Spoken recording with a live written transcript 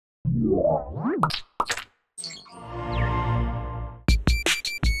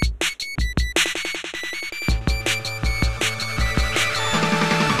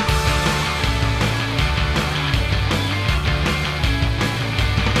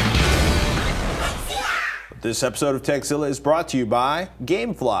This episode of Tekzilla is brought to you by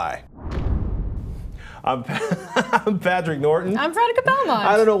Gamefly. I'm Patrick Norton. I'm Veronica Belmont.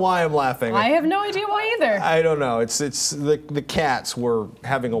 I don't know why I'm laughing. I have no idea why either. I don't know. It's the cats were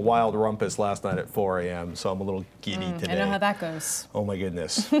having a wild rumpus last night at 4 a.m., so I'm a little giddy today. I know how that goes. Oh my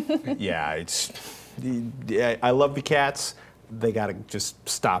goodness. Yeah, I love the cats. They gotta just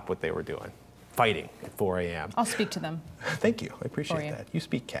stop what they were doing. Fighting at 4 a.m. I'll speak to them. Thank you. I appreciate that. You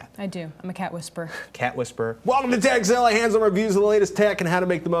speak cat. I do. I'm a cat whisperer. Cat whisperer. Welcome to Tekzilla, hands-on reviews of the latest tech and how to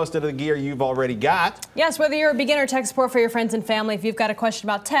make the most out of the gear you've already got. Yes, whether you're a beginner tech support for your friends and family, if you've got a question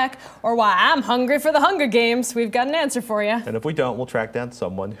about tech, or why I'm hungry for the Hunger Games, we've got an answer for you. And if we don't, we'll track down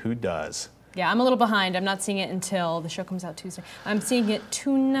someone who does. Yeah, I'm a little behind. I'm not seeing it until the show comes out Tuesday. I'm seeing it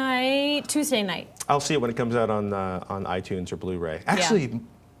Tuesday night. I'll see it when it comes out on iTunes or Blu-ray. Actually. Yeah.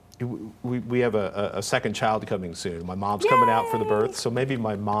 We have a second child coming soon. My mom's coming out for the birth, so maybe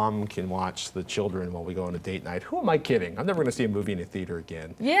my mom can watch the children while we go on a date night. Who am I kidding? I'm never going to see a movie in a theater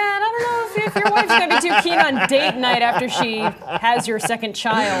again. Yeah, and I don't know if your wife's going to be too keen on date night after she has your second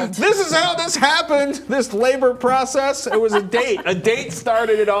child. This is how this happened, this labor process. It was a date. A date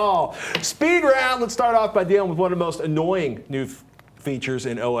started it all. Speed round. Let's start off by dealing with one of the most annoying new features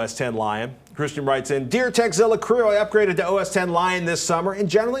in OS X Lion. Christian writes in, Dear Tekzilla crew, I upgraded to OS X Lion this summer and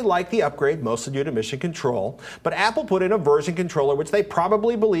generally like the upgrade, mostly due to mission control. But Apple put in a version controller which they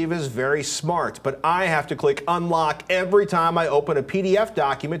probably believe is very smart. But I have to click unlock every time I open a PDF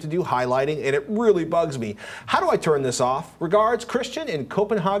document to do highlighting, and it really bugs me. How do I turn this off? Regards, Christian in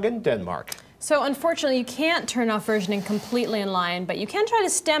Copenhagen, Denmark. So unfortunately, you can't turn off versioning completely in Lion, but you can try to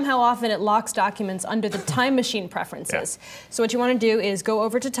stem how often it locks documents under the Time Machine preferences. Yeah. So what you want to do is go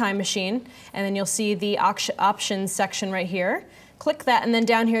over to Time Machine, and then you'll see the options section right here. Click that, and then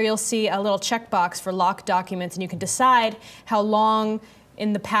down here you'll see a little checkbox for locked documents, and you can decide how long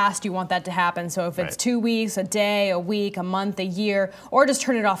in the past you want that to happen. So if it's 2 weeks, a day, a week, a month, a year, or just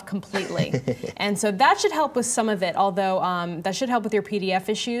turn it off completely. And so that should help with some of it, although that should help with your PDF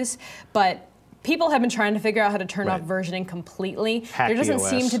issues. But people have been trying to figure out how to turn off versioning completely. There doesn't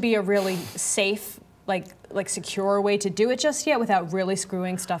seem to be a really safe, like secure way to do it just yet without really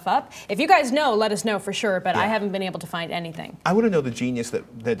screwing stuff up. If you guys know, let us know for sure, but I haven't been able to find anything. I want to know the genius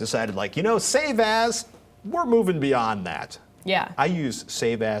that decided, like, you know, save as, we're moving beyond that. Yeah. I use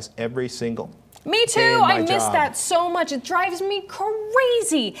save as every single Me too. I miss that so much. It drives me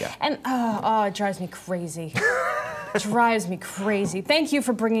crazy. Yeah. And it drives me crazy. Drives me crazy. Thank you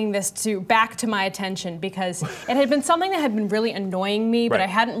for bringing this back to my attention, because it had been something that had been really annoying me, but I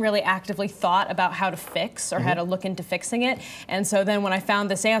hadn't really actively thought about how to fix or how to look into fixing it. And so then when I found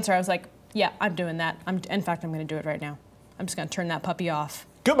this answer, I was like, yeah, I'm doing that. In fact, I'm going to do it right now. I'm just going to turn that puppy off.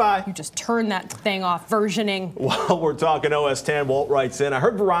 Goodbye. You just turn that thing off, versioning. While we're talking OS X, Walt writes in, I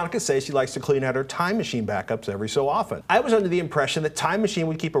heard Veronica say she likes to clean out her Time Machine backups every so often. I was under the impression that Time Machine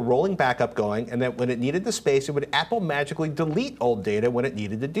would keep a rolling backup going, and that when it needed the space, it would Apple magically delete old data when it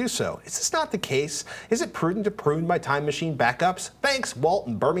needed to do so. Is this not the case? Is it prudent to prune my Time Machine backups? Thanks, Walt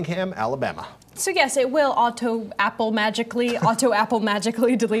in Birmingham, Alabama. So yes, it will auto-Apple magically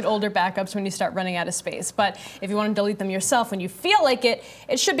delete older backups when you start running out of space. But if you want to delete them yourself when you feel like it,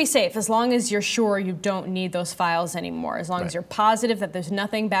 it should be safe, as long as you're sure you don't need those files anymore, as long as you're positive that there's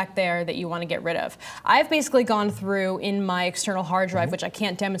nothing back there that you want to get rid of. I've basically gone through in my external hard drive, which I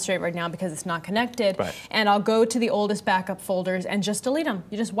can't demonstrate right now because it's not connected, and I'll go to the oldest backup folders and just delete them.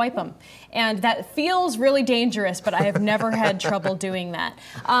 You just wipe them. And that feels really dangerous, but I have never had trouble doing that.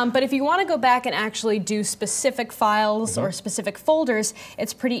 But if you want to go back and actually do specific files or specific folders,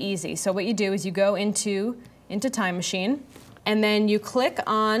 it's pretty easy. So what you do is you go into Time Machine, and then you click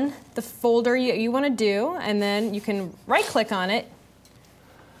on the folder you want to do, and then you can right-click on it.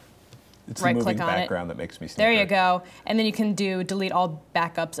 It's the moving background that makes me sneaker. There you go. And then you can do delete all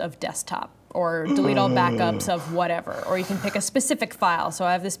backups of desktop, or delete all backups of whatever. Or you can pick a specific file. So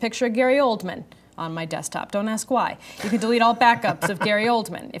I have this picture of Gary Oldman on my desktop. Don't ask why. You can delete all backups of Gary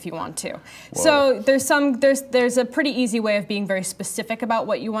Oldman if you want to. Whoa. So there's a pretty easy way of being very specific about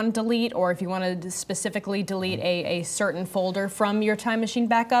what you want to delete, or if you want to specifically delete a certain folder from your Time Machine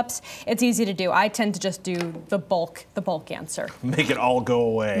backups, it's easy to do. I tend to just do the bulk answer. Make it all go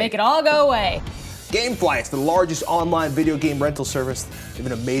away. Make it all go away. Gamefly, it's the largest online video game rental service. They have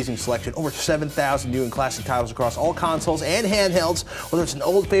an amazing selection, over 7,000 new and classic titles across all consoles and handhelds. Whether it's an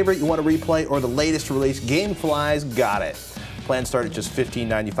old favorite you want to replay or the latest release, Gamefly's got it. Plans start at just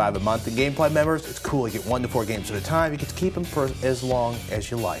 $15.95 a month. And Gamefly members, it's cool. You get 1 to 4 games at a time. You get to keep them for as long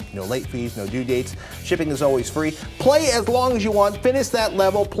as you like. No late fees, no due dates. Shipping is always free. Play as long as you want. Finish that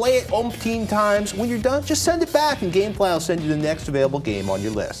level. Play it umpteen times. When you're done, just send it back, and Gamefly will send you the next available game on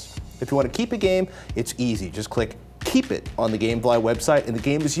your list. If you want to keep a game, it's easy. Just click Keep It on the Gamefly website, and the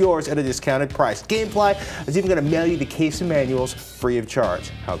game is yours at a discounted price. Gamefly is even going to mail you the case of manuals free of charge.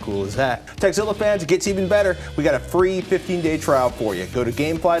 How cool is that? Tekzilla fans, it gets even better. We got a free 15-day trial for you. Go to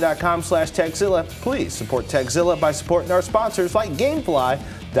gamefly.com/Tekzilla. Please support Tekzilla by supporting our sponsors like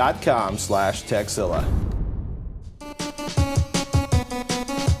gamefly.com/Tekzilla.